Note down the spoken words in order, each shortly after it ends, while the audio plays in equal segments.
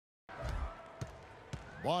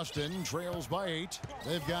Boston trails by 8.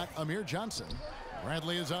 They've got Amir Johnson.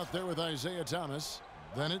 Bradley is out there with Isaiah Thomas.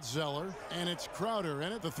 Then it's Zeller, and it's Crowder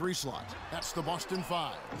in at the 3 slot. That's the Boston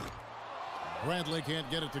 5. Bradley can't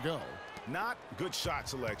get it to go. Not good shot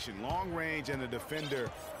selection. Long range and a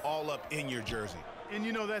defender all up in your jersey. And,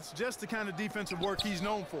 you know, that's just the kind of defensive work he's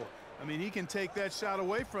known for. I mean, he can take that shot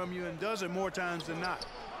away from you and does it more times than not.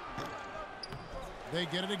 They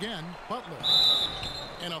get it again. Butler.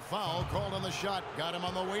 And a foul called on the shot. Got him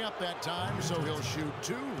on the way up that time, so he'll shoot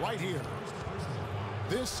 2 right here.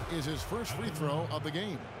 This is his first free throw of the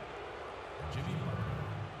game. Jimmy Butler.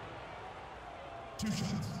 2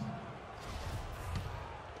 shots.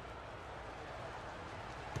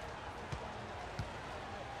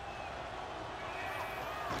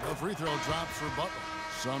 The free throw drops for Butler.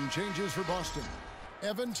 Some changes for Boston.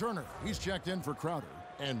 Evan Turner, he's checked in for Crowder.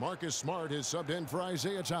 And Marcus Smart is subbed in for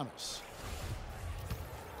Isaiah Thomas.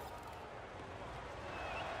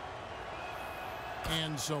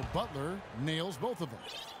 And so Butler nails both of them.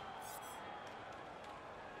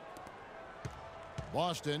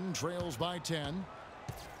 Boston trails by 10.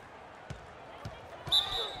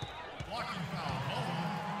 Blocking foul called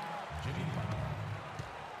on Jimmy Butler.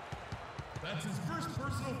 That's his first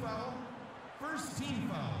personal foul, first team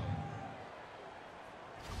foul.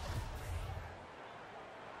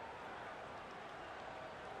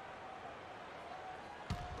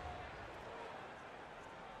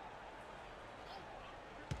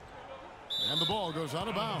 And the ball goes out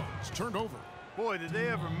of bounds. Turned over. Boy, did they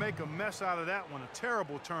ever make a mess out of that one. A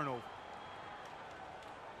terrible turnover.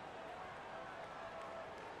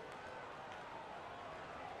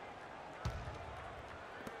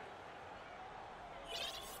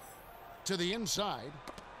 To the inside.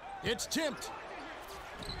 It's tipped.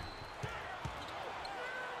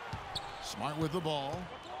 Smart with the ball.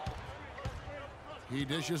 He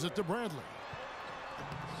dishes it to Bradley.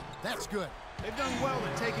 That's good. They've done well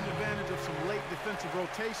in taking advantage of some late defensive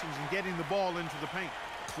rotations and getting the ball into the paint.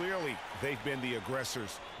 Clearly, they've been the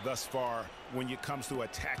aggressors thus far when it comes to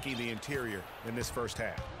attacking the interior in this first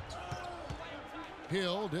half.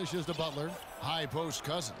 Hill dishes to Butler. High post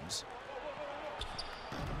Cousins.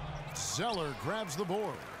 Zeller grabs the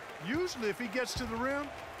board. Usually, if he gets to the rim,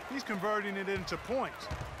 he's converting it into points.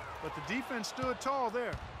 But the defense stood tall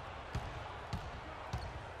there.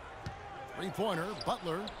 Three-pointer,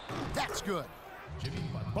 Butler. That's good. Jimmy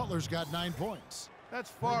Butler. Butler's got 9 points. That's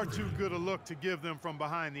far too good a look to give them from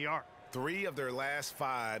behind the arc. 3 of their last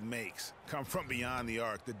 5 makes come from beyond the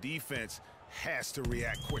arc. The defense has to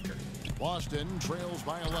react quicker. Boston trails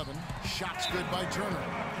by 11. Shots good by Turner.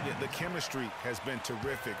 Yeah, the chemistry has been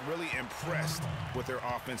terrific. Really impressed with their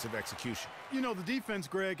offensive execution. You know, the defense,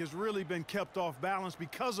 Greg, has really been kept off balance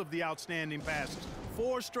because of the outstanding passes.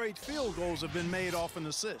 4 straight field goals have been made off an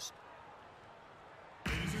assist.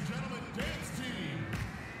 Ladies and gentlemen, dance team.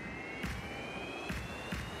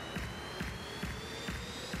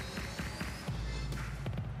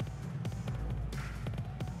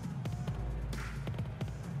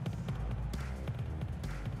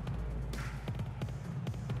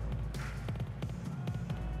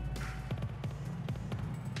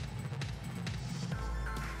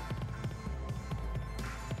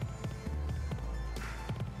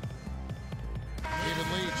 David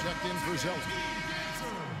Lee checked in for Zelda.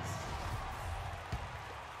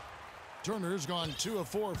 Turner's gone 2 of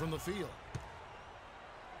 4 from the field.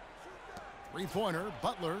 Three-pointer,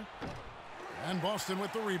 Butler. And Boston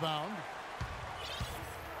with the rebound.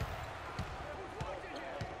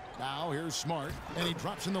 Now here's Smart, and he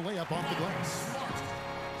drops in the layup off the glass.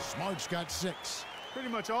 Smart's got 6. Pretty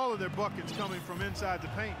much all of their buckets coming from inside the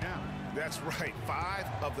paint now. That's right. 5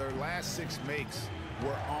 of their last 6 makes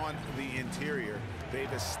were on the interior.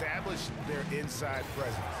 They've established their inside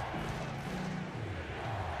presence.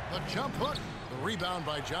 The jump hook. The rebound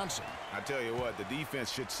by Johnson. I tell you what, the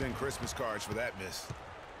defense should send Christmas cards for that miss.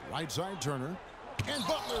 Right side Turner. And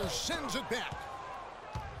Butler sends it back.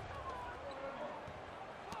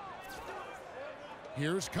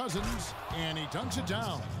 Here's Cousins, and he dunks it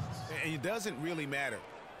down. And it doesn't really matter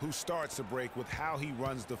who starts the break with how he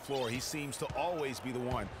runs the floor. He seems to always be the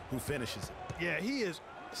one who finishes it. Yeah, he is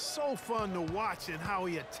so fun to watch and how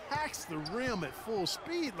he attacks the rim at full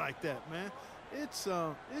speed like that, man. It's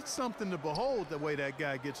something to behold the way that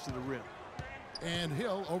guy gets to the rim. And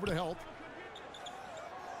Hill over to help.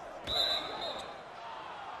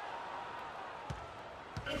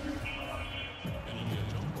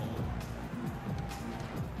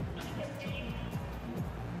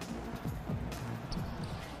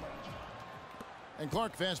 And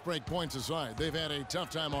Clark, fast break points aside, they've had a tough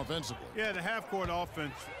time offensively. Yeah, the half-court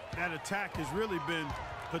offense, that attack has really been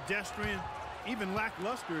pedestrian. even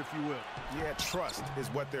lackluster, if you will. Yeah, trust is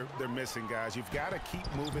what they're missing, guys. You've got to keep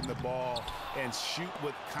moving the ball and shoot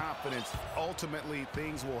with confidence. Ultimately,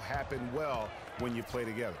 things will happen well when you play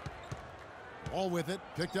together. All with it,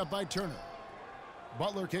 picked up by Turner.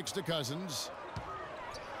 Butler kicks to Cousins.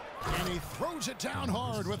 And he throws it down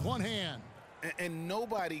hard with one hand. And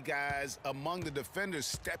nobody, guys, among the defenders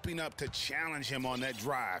stepping up to challenge him on that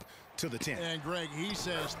drive to the 10. And, Greg, he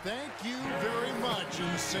says, thank you very much,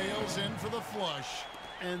 and sails in for the flush.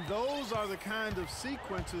 And those are the kind of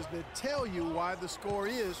sequences that tell you why the score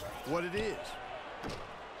is what it is.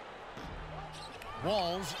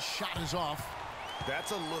 Wall's shot is off.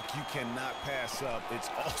 That's a look you cannot pass up. It's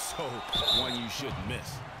also one you shouldn't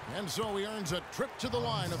miss. And so he earns a trip to the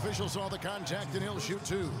line. Officials saw the contact, and he'll shoot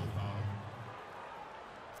two.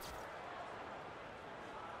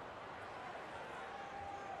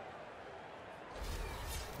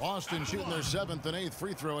 Boston shooting their 7th and 8th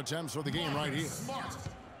free throw attempts for the game right here. Smart.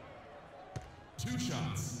 2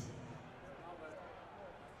 shots.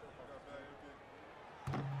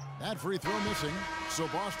 That free throw missing. So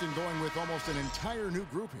Boston going with almost an entire new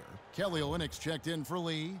group here. Kelly Olynyk's checked in for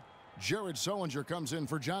Lee. Jared Sullinger comes in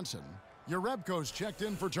for Johnson. Jerebko's checked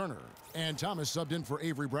in for Turner. And Thomas subbed in for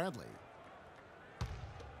Avery Bradley.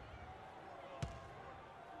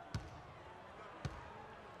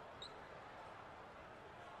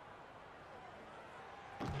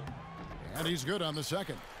 And he's good on the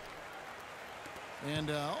second. And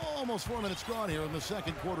almost 4 minutes gone here in the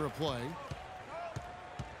second quarter of play.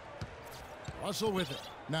 Russell with it.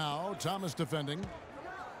 Now Thomas defending.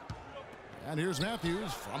 And here's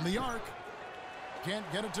Matthews from the arc. Can't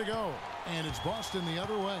get it to go. And it's Boston the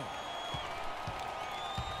other way.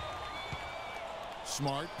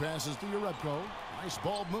 Smart passes to Jerebko. Nice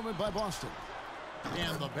ball movement by Boston.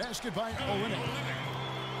 And the basket by Olynyk.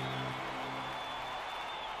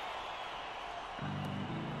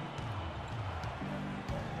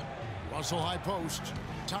 Russell high post.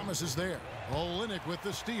 Thomas is there. Olynyk with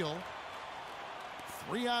the steal.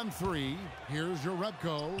 3 on 3. Here's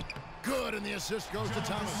Jerebko. Good, and the assist goes to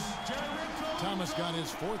Thomas. Thomas got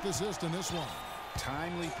his 4th assist in this one.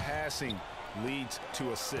 Timely passing leads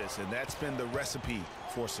to assists, and that's been the recipe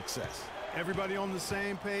for success. Everybody on the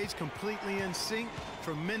same page, completely in sync.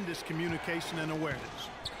 Tremendous communication and awareness.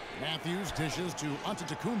 Matthews dishes to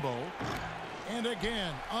Antetokounmpo. And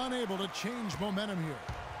again, unable to change momentum here.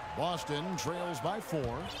 Boston trails by 4.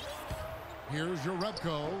 Here's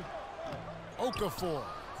Jerebko. Okafor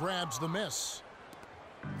grabs the miss.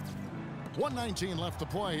 1:19 left to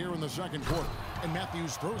play here in the second quarter. And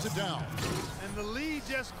Matthews throws it down. And the lead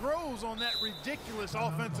just grows on that ridiculous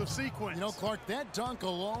offensive sequence. You know, Clark, that dunk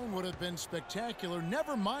alone would have been spectacular.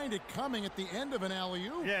 Never mind it coming at the end of an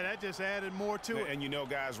alley-oop. Yeah, that just added more to it. And you know,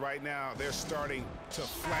 guys, right now, they're starting to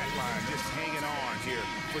flatline, just hanging on here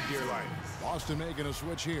for dear life. Boston making a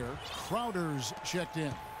switch here. Crowder's checked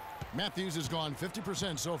in. Matthews has gone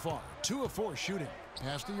 50% so far. 2 of 4 shooting.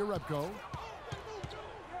 Pass to Jerebko.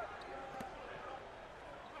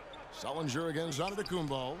 Sullinger against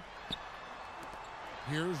Antetokounmpo.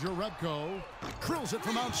 Here's Jerebko. Drills it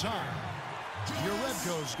from outside.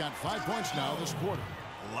 Jerebko's got 5 points now this quarter.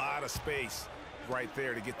 A lot of space right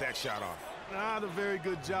there to get that shot off. Not a very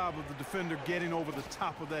good job of the defender getting over the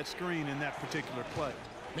top of that screen in that particular play.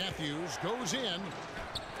 Matthews goes in.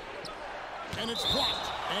 And it's blocked.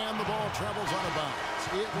 And the ball travels out of bounds.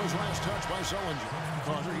 It was last touched by Sullinger.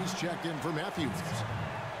 Carter, he's checked in for Matthews.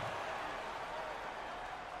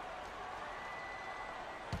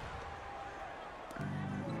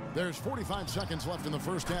 There's 45 seconds left in the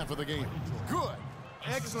first half of the game. Good.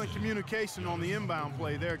 Excellent communication on the inbound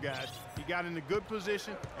play there, guys. He got in a good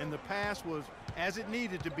position, and the pass was as it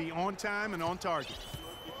needed to be, on time and on target.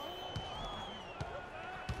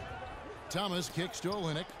 Thomas kicks to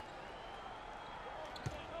Olynyk.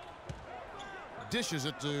 Dishes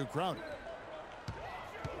it to Crowder.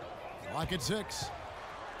 Clock at 6.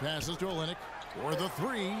 Passes to Olynyk for the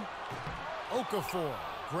 3. Okafor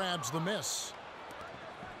grabs the miss.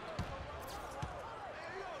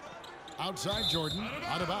 Outside Jordan,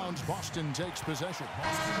 out of bounds. Boston takes possession.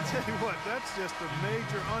 I tell you what, that's just a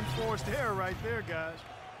major unforced error right there, guys.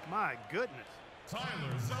 My goodness.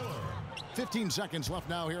 Tyler Zeller. 15 seconds left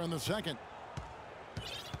now here in the second.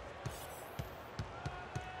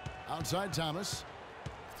 Outside Thomas.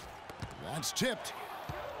 That's tipped.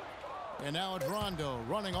 And now it's Rondo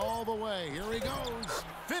running all the way. Here he goes.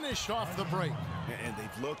 Finished off the break. And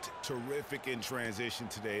they've looked terrific in transition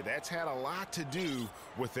today. That's had a lot to do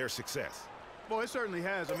with their success. Boy, it certainly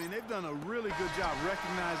has. I mean, they've done a really good job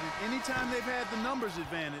recognizing anytime they've had the numbers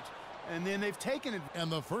advantage, and then they've taken it.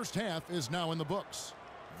 And the first half is now in the books.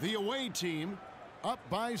 The away team up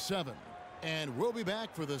by 7. And we'll be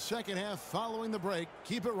back for the second half following the break.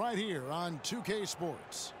 Keep it right here on 2K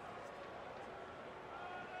Sports.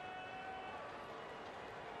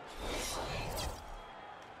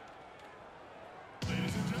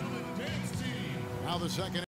 Ladies and gentlemen, dance team. Now the second